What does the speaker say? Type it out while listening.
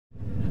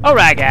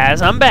Alright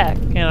guys, I'm back.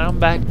 And I'm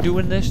back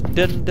doing this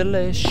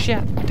delicious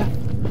shit.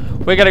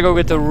 We gotta go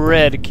get the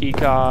red key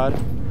card.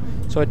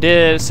 So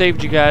I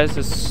saved you guys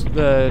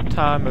the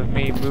time of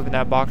me moving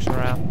that box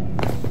around.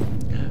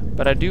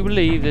 But I do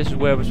believe this is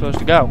where we're supposed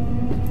to go.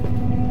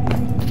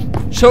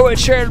 So it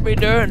shall be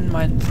done,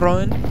 my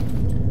friend.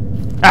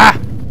 Ah!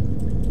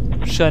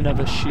 Son of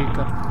a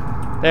chicken.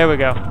 There we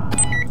go.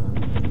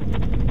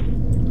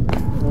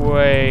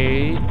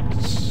 Wait.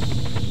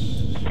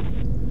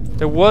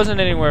 There wasn't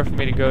anywhere for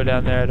me to go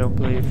down there, I don't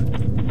believe.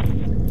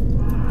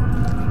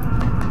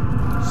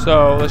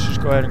 So let's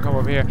just go ahead and come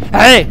over here.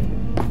 Hey!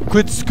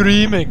 Quit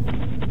screaming!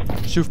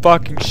 You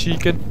fucking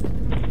chicken.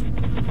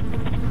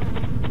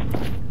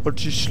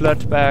 What you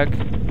slut bag?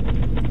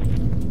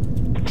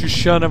 You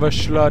son of a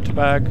slut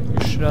bag.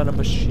 You son of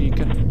a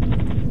chicken.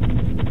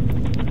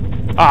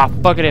 Ah,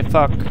 buckety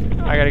fuck.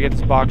 I gotta get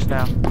this box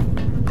now.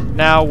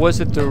 Now, was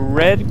it the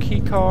red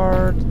key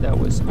card that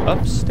was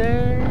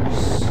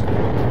upstairs?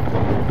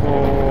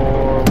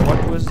 Or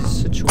what was the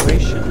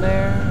situation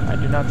there? I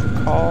do not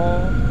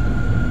recall.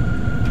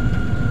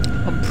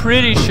 I'm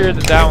pretty sure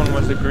that that one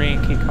was the green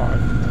key card.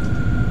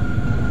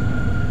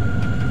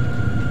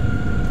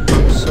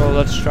 So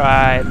let's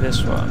try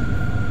this one.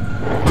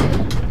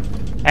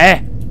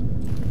 Hey!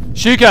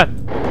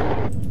 Chicken!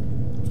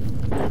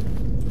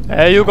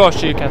 There you go,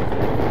 chicken.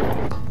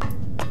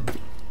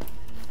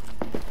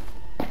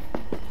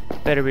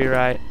 Better be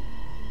right.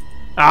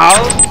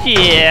 Oh,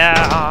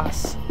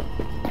 yes!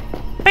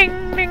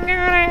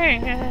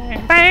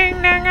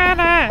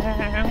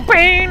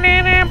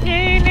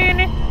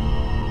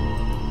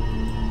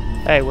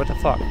 Hey, what the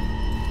fuck?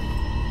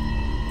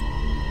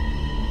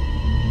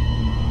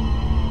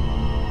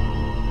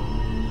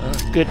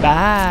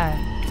 Goodbye.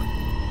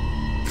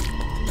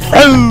 I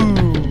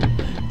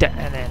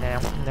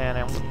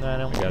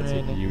gotta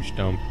take a huge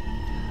dump.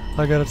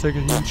 I gotta take a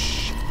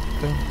huge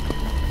dump.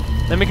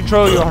 Let me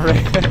control you already.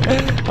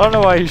 I don't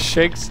know why you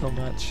shake so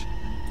much.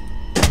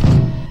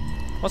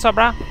 What's up,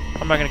 bro?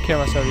 I'm not gonna kill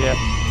myself yet.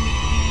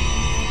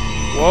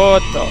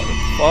 What the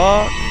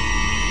fuck?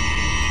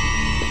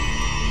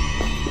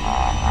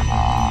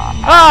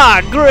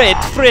 Ah, great,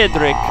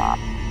 Frederick.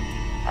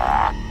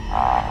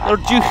 Are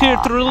you here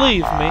to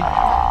relieve me?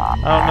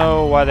 I don't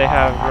know why they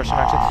have Russian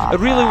accent. I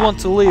really want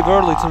to leave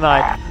early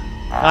tonight.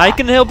 I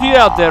can help you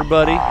out there,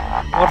 buddy.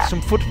 Watch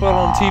some football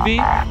on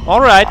TV?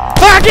 Alright.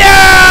 Fuck you!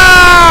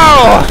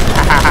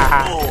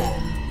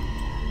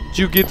 Did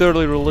you get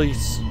early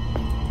release?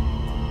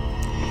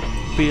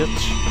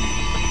 Bitch.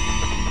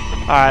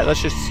 Alright,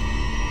 let's just...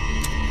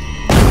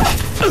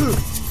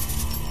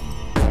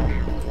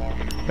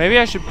 Maybe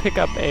I should pick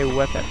up a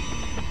weapon.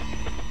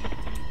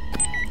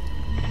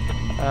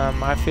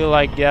 I feel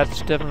like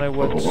that's definitely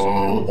what's...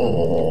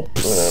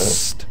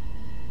 Psst.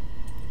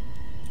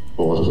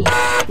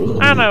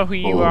 I know who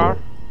you are.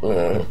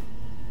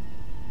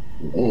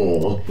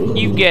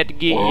 You got to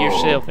get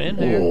yourself in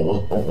there.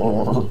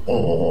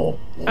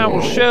 I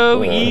will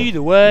show you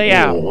the way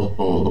out.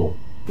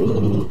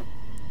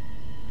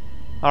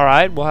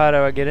 Alright, well how do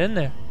I get in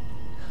there?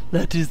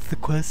 That is the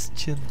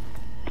question.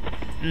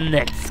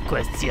 Next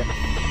question.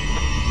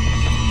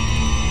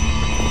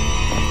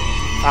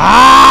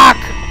 Fuck!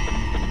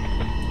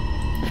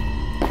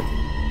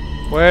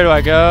 Where do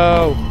I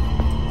go?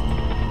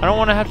 I don't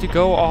want to have to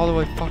go all the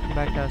way fucking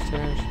back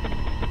downstairs.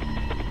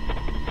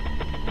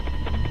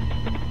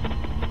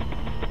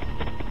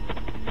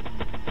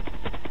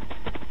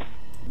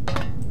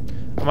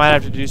 I might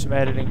have to do some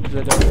editing because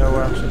I don't know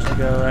where I'm supposed to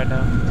go right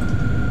now.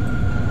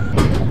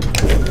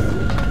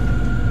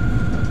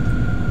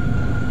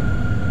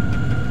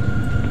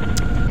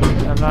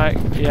 I'm not...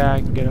 Yeah, I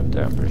can get up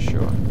there, I'm pretty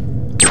sure.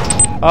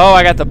 Oh,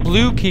 I got the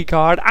blue key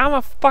card. I'm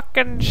a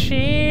fucking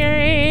genius.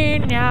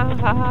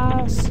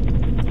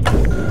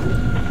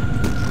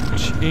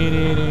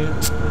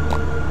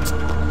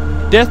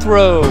 Death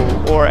row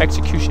or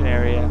execution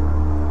area.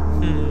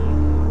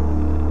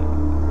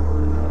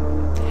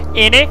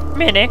 Eeny,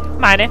 meeny,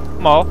 miny,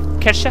 mo,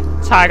 catch a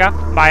tiger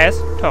by his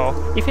toe.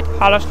 If it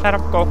hollers, let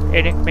him go.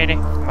 Eeny, meeny,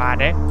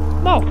 miny,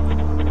 mo.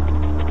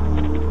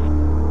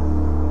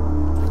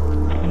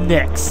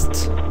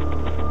 Next.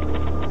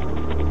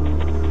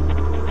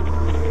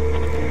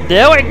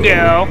 There we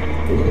go.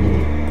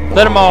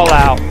 Let them all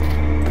out.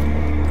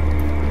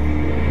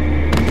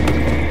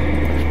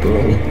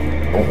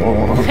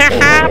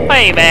 Haha,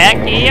 payback,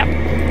 yep.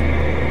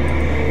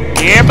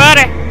 Yeah,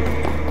 buddy.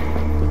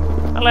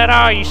 I'll let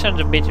all you sons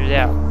of bitches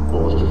out.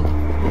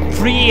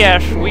 Free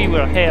us, we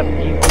will help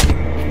you.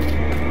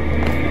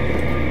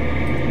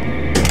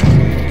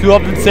 You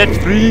have been set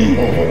free.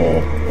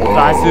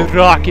 That's the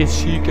rocket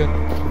chicken.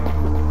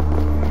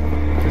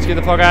 Let's get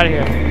the fuck out of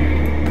here.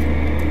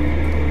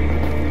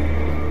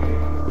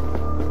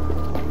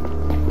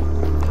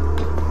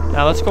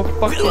 Now let's go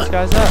fuck these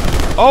guys up.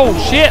 Oh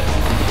shit!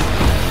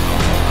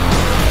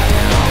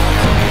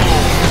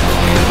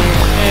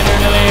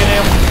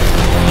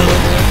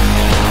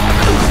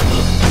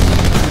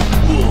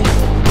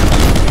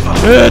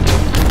 Shit!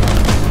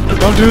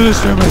 Don't do this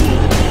to me.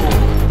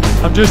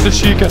 I'm just a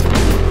chica.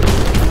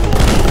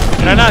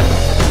 Can I not?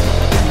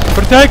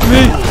 Protect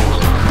me!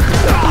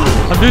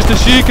 I'm just a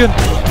chicken.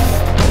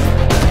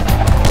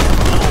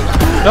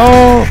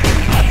 No!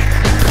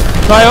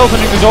 Try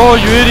opening the door,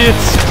 you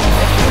idiots!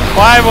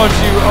 Why won't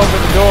you open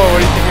the door? What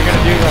do you think you're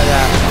gonna do by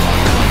that?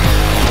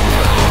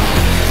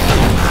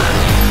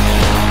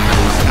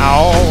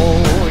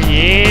 Oh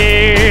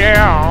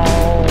yeah!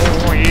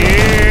 Oh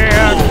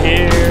yeah!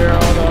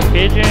 Kill the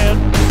pigeon!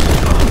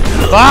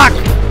 Fuck!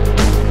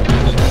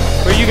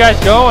 Where are you guys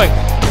going?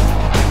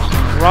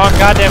 Wrong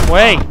goddamn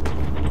way.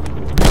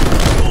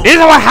 This is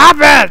what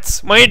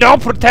happens when you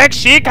don't protect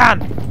chicken!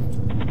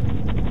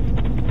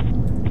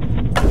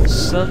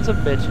 Sons of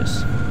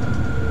bitches.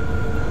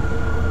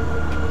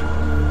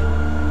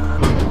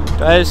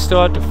 Do I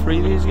still have to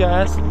free these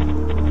guys?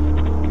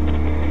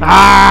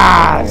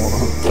 Ah!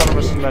 Son of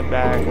a slut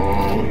bag.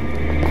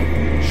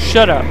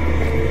 Shut up.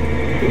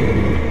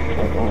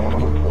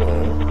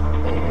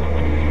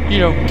 You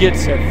don't get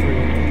set free.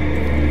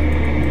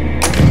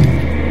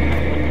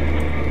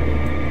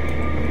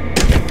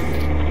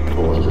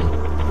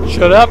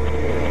 Shut up.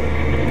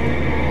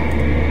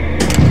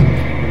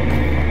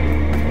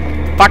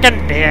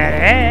 Fucking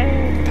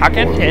dead.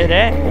 Fucking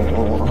dead.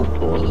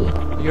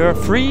 You're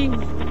free.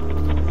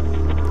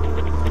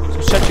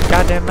 So shut your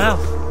goddamn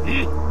mouth.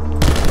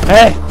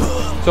 Hey,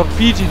 so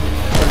pigeon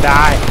will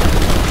die.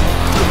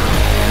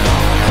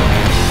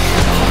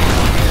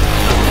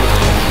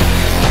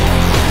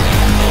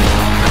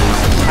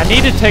 I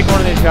need to take one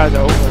of these guys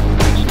over.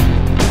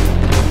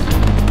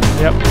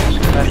 Yep,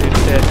 that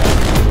dude's dead.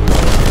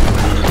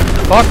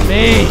 Fuck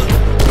me.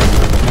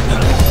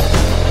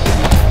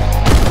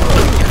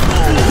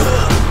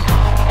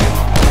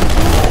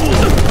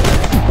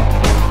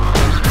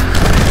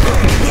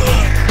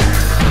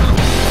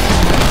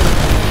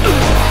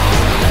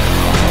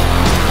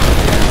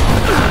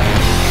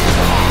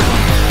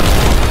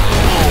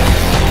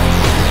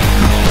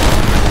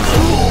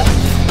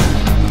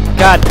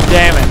 God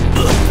damn it.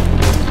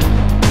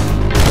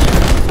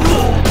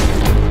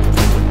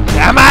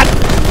 Damn it!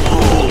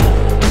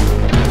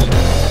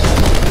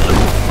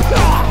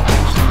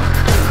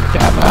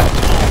 Damn it!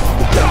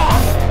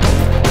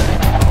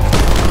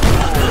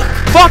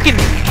 Fucking!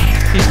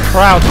 He's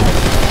crouching.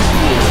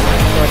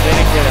 So I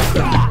didn't get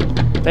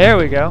him. There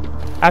we go.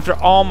 After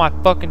all my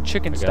fucking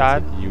chickens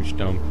died. That's a huge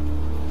dump.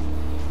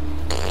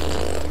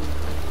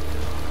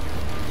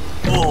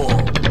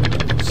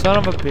 Son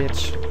of a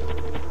bitch.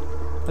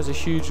 That's a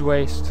huge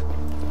waste.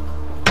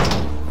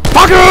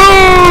 Fuck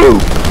you!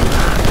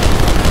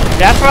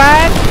 That's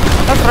right.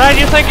 That's right.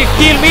 You think you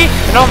kill me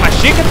and all my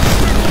chickens?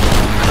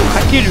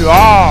 I kill you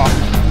all.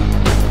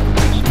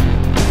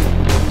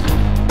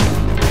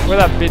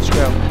 Where'd that bitch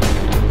go?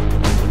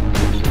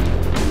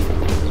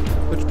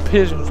 Which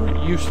pigeons were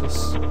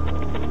useless.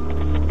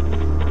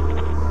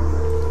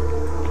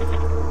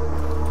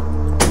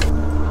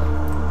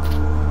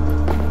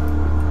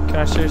 Can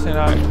I seriously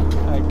not?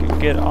 I could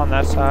get on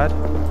that side.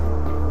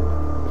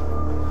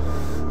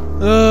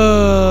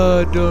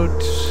 I don't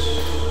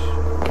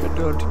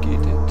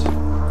get it.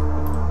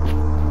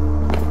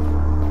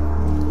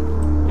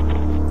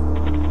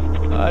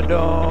 I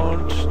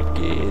don't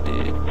get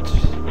it,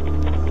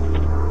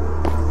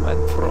 my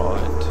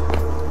friend.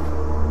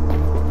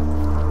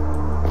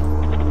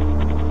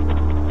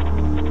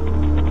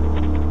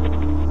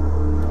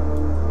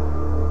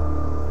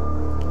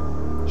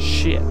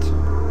 Shit.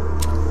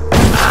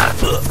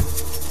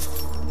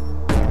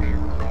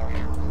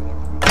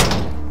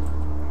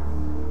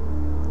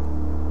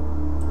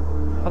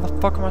 How the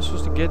fuck am I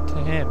supposed to get to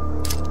him?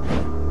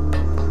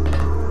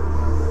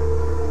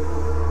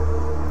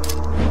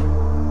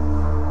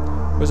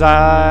 Was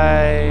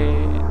I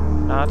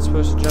not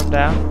supposed to jump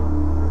down?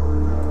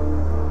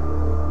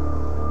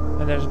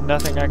 And there's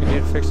nothing I can do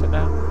to fix it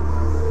now?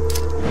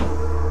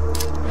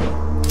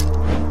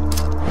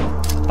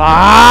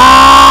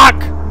 Fuck!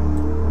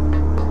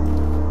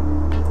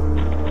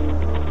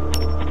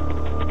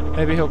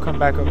 Maybe he'll come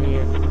back over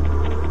here.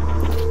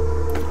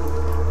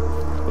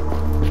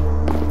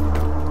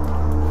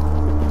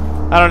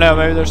 I don't know,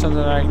 maybe there's something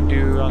I can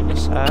do on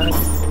this side.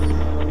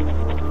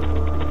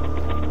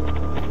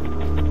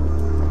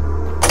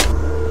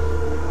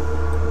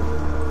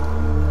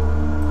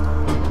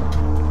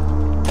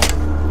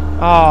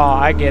 Oh,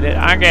 I get it.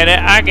 I get it.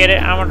 I get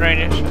it. I'm gonna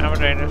drain this. I'm gonna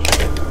drain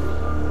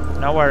this.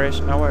 No worries.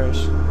 No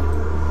worries.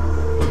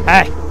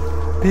 Hey!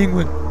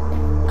 Penguin.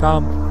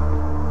 Come.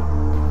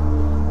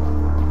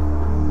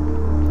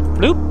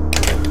 Bloop.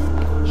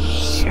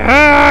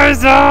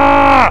 Scheiße!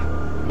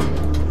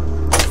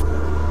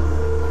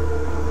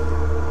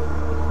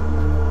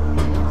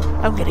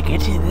 I'm gonna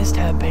get you this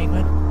time,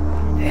 Penguin.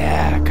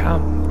 Yeah,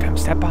 come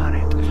step on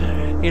it.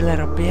 You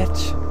little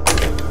bitch.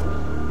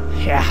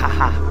 Yeah,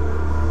 haha.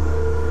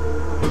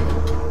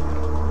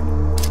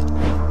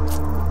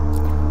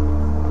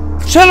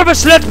 Son of a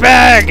slut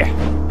bag!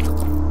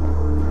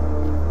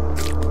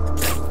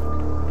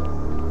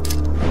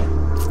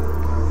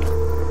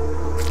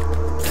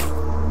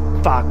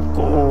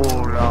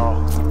 Fuckolo.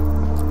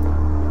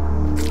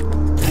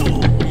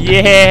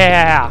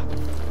 Yeah!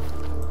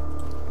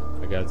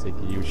 gotta take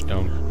a huge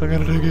dump. I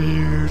gotta take a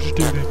huge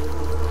dump.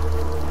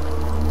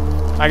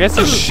 I guess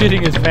he's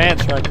shitting his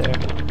pants right there.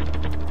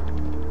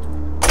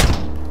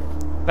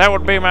 That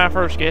would be my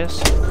first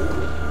guess.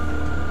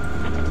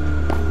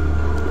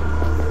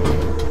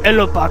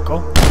 Hello,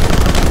 Paco.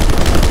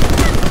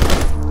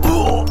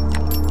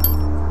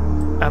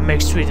 I'll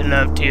make sweet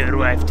love to your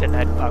wife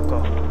tonight,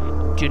 Paco.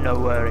 Do no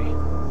worry.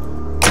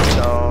 It's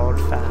all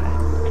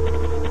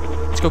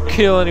fine. Let's go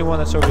kill anyone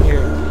that's over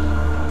here.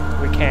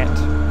 We can't.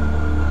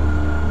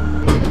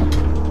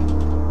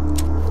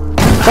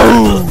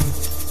 Boom!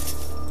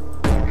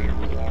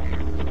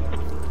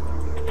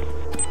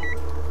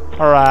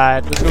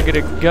 Alright, let's go get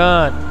a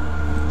gun.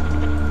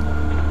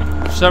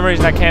 For some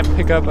reason I can't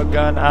pick up a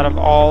gun out of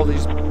all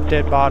these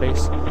dead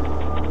bodies.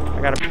 I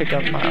gotta pick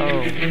up my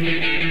own.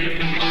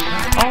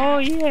 Oh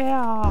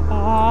yeah!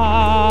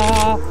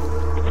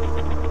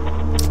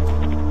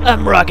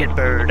 I'm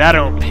Rocketbird. I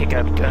don't pick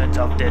up guns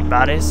off dead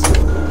bodies.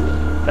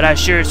 But I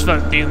sure as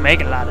fuck do make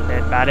a lot of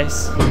dead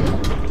bodies.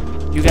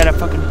 You got a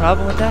fucking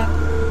problem with that?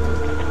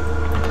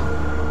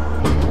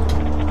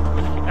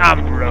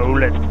 I'm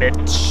rolling,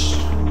 bitch.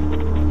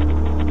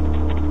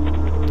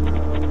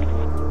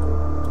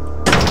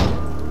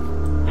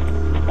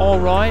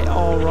 Alright,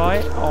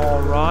 alright,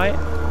 alright.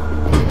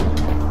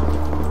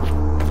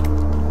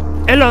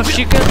 Hello,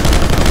 chicken.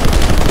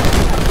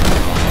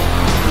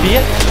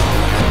 Bitch.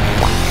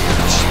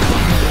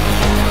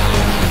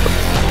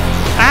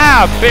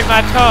 Ah, bit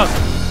my tongue.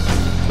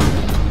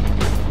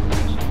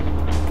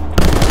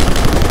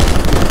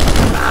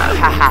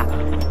 Haha,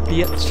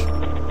 bitch.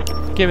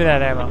 Give me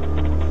that ammo.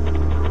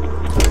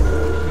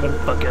 I'm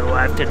gonna fuck your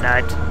wife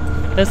tonight.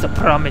 That's a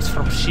promise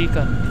from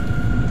Chicken.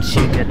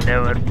 Chicken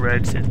never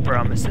breaks his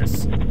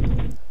promises.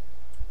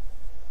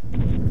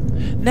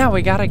 Now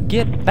we gotta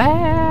get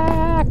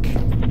back.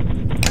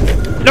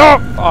 No!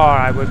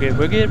 Alright, we're good,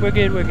 we're good, we're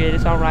good, we're good.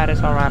 It's alright,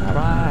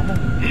 alright.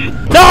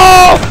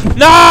 No!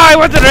 No, I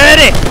wasn't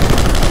ready!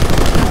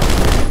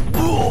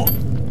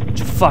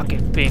 You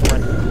fucking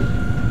penguin.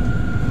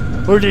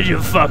 Where did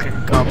you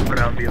fucking come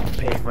from, you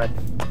penguin?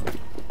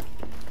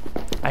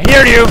 I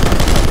hear you!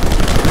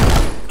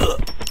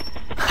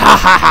 Ha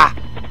ha ha!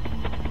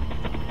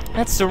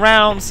 That's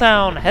surround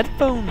sound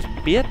headphones,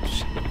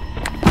 bitch.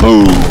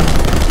 Boom!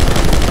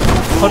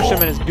 Punch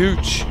him in his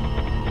gooch.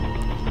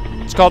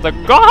 It's called the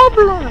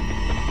Gobbler.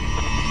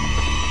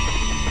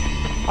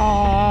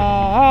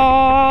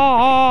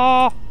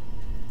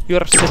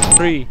 You're set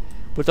free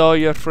with all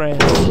your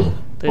friends.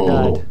 They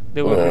died.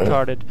 They were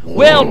retarded.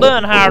 Well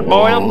done,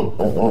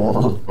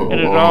 Hardboiled. It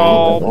has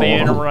all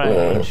been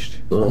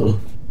arranged.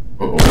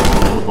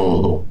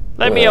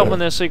 Let me open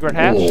this secret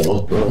hatch.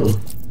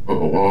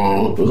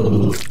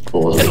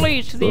 It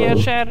leads to the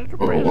outside of the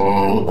prison.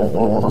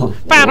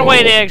 Find a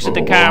way to exit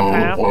the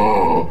compound.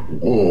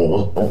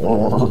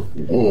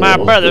 My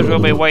brothers will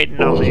be waiting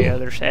on the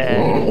other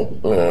side.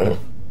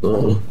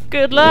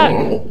 Good luck.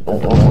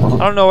 I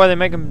don't know why they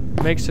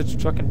make such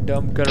fucking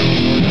dumb gutter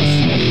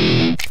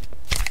recordings.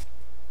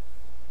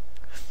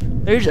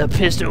 There's a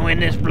pistol in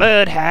this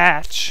blood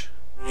hatch.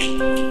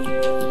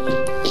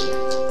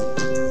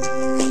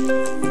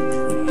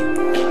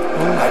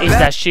 Is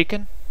that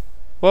chicken?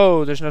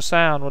 Whoa, there's no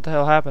sound. What the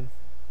hell happened?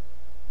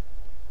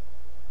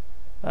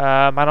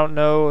 I don't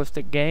know if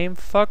the game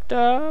fucked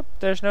up.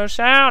 There's no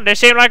sound. It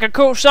seemed like a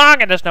cool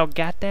song and there's no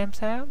goddamn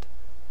sound.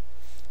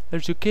 Are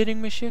you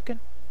kidding me,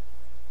 chicken?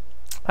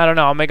 I don't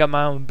know. I'll make up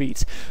my own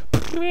beats.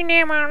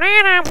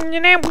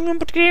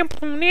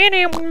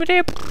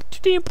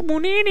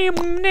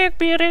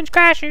 Buildings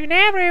crashing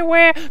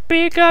everywhere.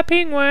 Pick up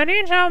penguin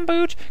in some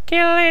boots.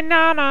 Killing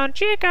down on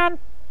chicken.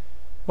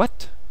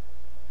 What?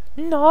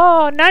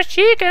 No, not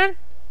chicken.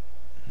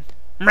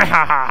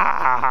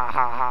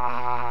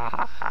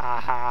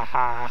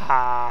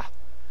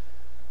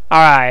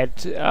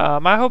 Alright,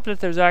 I hope that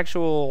there's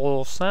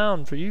actual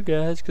sound for you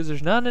guys, because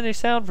there's not any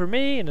sound for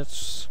me, and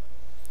it's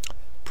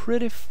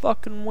pretty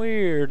fucking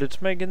weird. It's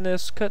making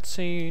this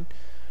cutscene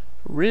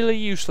really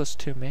useless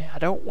to me. I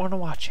don't want to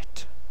watch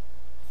it.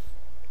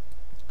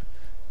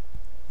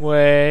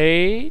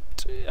 Wait,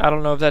 I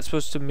don't know if that's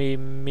supposed to be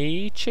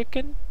me,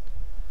 chicken,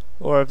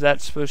 or if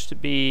that's supposed to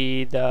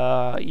be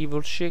the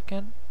evil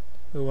chicken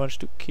who wants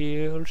to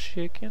kill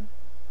chicken.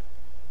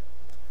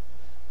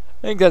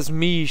 I think that's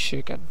me,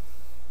 chicken.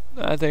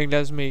 I think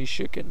that's me,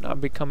 chicken. I'm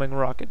becoming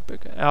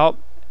Rocketbird. Oh,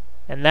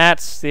 and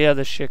that's the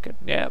other chicken.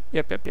 Yep.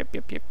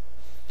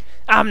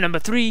 I'm number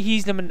 3.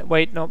 He's number.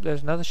 Wait, nope.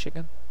 There's another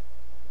chicken.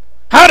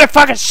 How many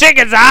fucking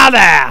chickens are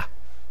there?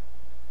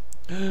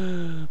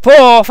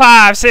 4,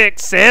 5,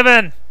 6,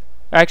 7.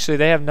 Actually,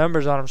 they have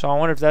numbers on them, so I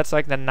wonder if that's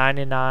like the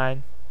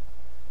 99,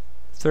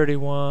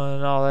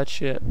 31, all that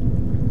shit.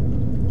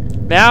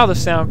 Now the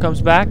sound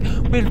comes back.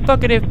 Well,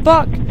 fuckity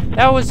fuck.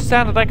 That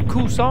sounded like a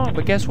cool song,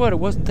 but guess what? It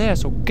wasn't there,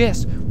 so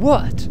guess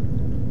what?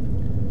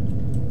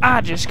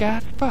 I just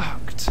got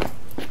fucked.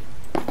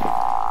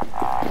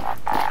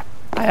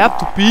 I have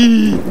to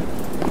pee.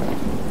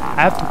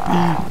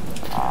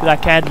 But I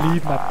can't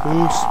leave my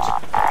post.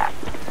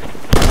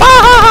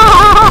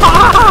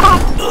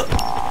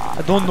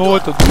 I don't know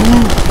what to do.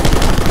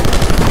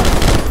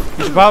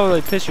 You should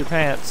probably piss your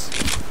pants.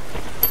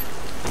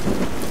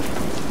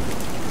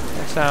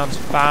 That sounds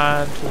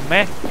fine to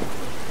me.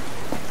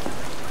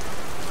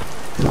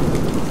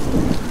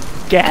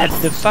 Get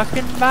the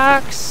fucking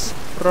box,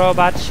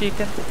 robot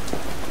chicken,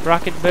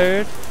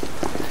 Rocketbird.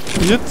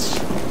 Bitch.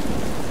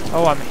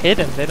 Oh, I'm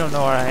hidden. They don't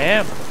know where I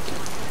am.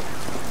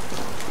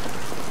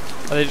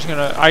 Are they just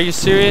gonna... Are you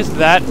serious?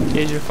 That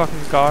is your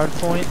fucking guard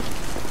point?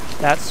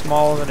 That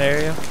small of an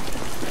area?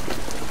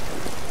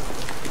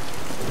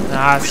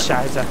 Ah,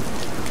 scheiße.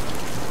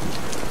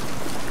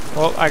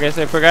 Well, I guess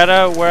I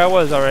forgot where I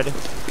was already.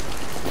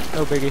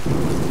 No biggie.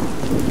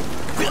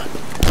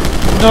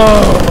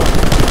 No!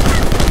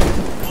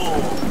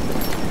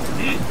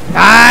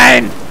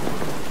 Nine!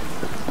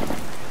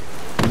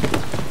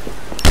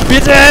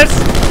 Bitches!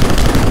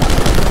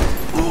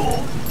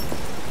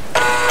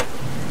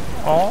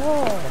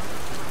 Oh.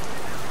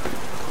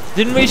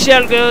 Then we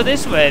shall go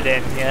this way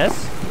then,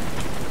 yes?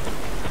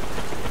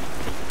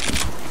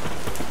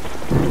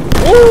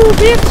 Oh,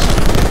 bitch!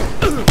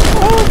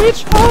 Oh,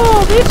 bitch!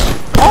 Oh, bitch!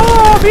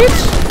 Oh, bitch!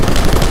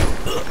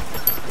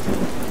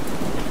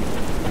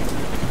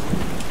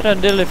 Done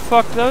dilly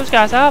fuck those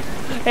guys up,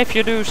 if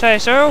you do say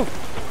so.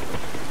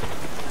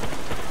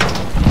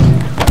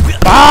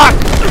 Fuck!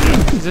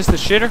 Is this the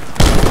shitter?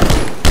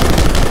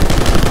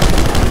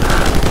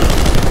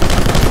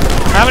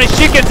 How many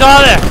chickens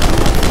are there?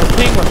 Or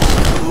penguins?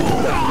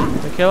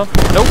 Did they kill them?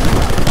 Nope.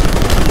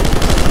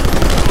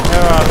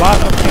 There are a lot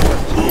of penguins.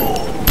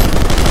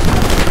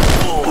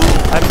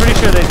 I'm pretty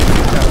sure they didn't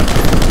kill them.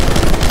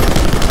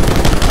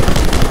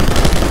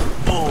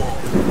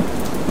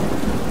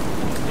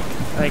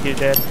 I think you're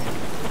dead.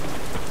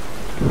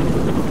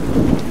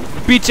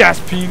 Bitch ass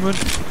penguin,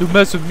 you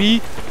mess with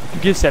me, you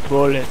get set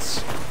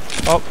bullets.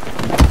 Oh.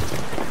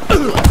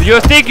 Do you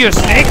think you're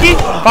sneaky?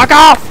 Fuck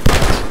off!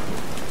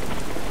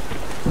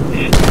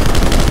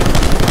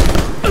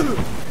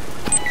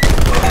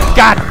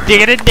 God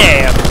diggity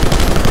damn!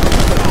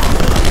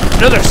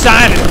 Another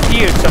sign has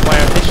appeared somewhere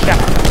in this shop.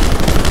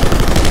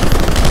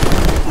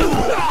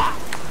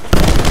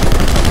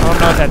 I don't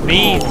know what that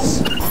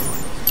means.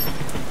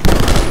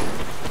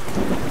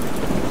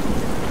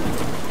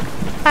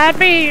 That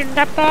means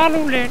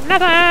absolutely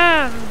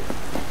nothing!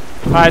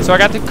 Alright, so I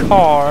got the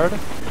card.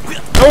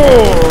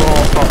 Oh!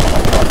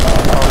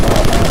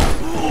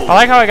 I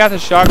like how I got the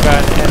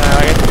shotgun and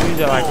I get to use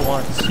it like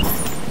once.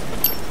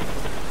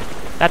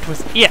 That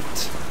was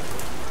it.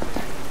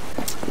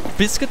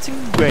 Biscuits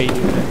and gravy,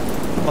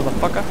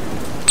 motherfucker.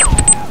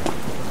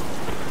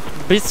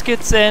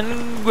 Biscuits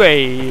and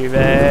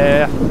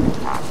gravy.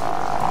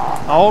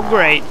 All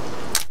great.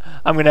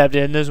 I'm gonna have to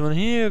end this one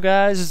here,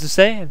 guys. This is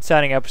Saiyan,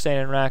 signing out for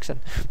SaiyanAndRaxen.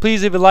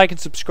 Please leave a like and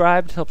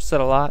subscribe. It helps us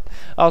out a lot.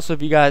 Also,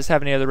 if you guys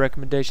have any other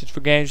recommendations for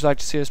games you'd like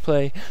to see us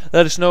play,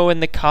 let us know in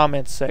the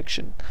comments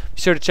section.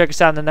 Be sure to check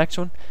us out in the next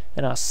one,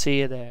 and I'll see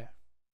you there.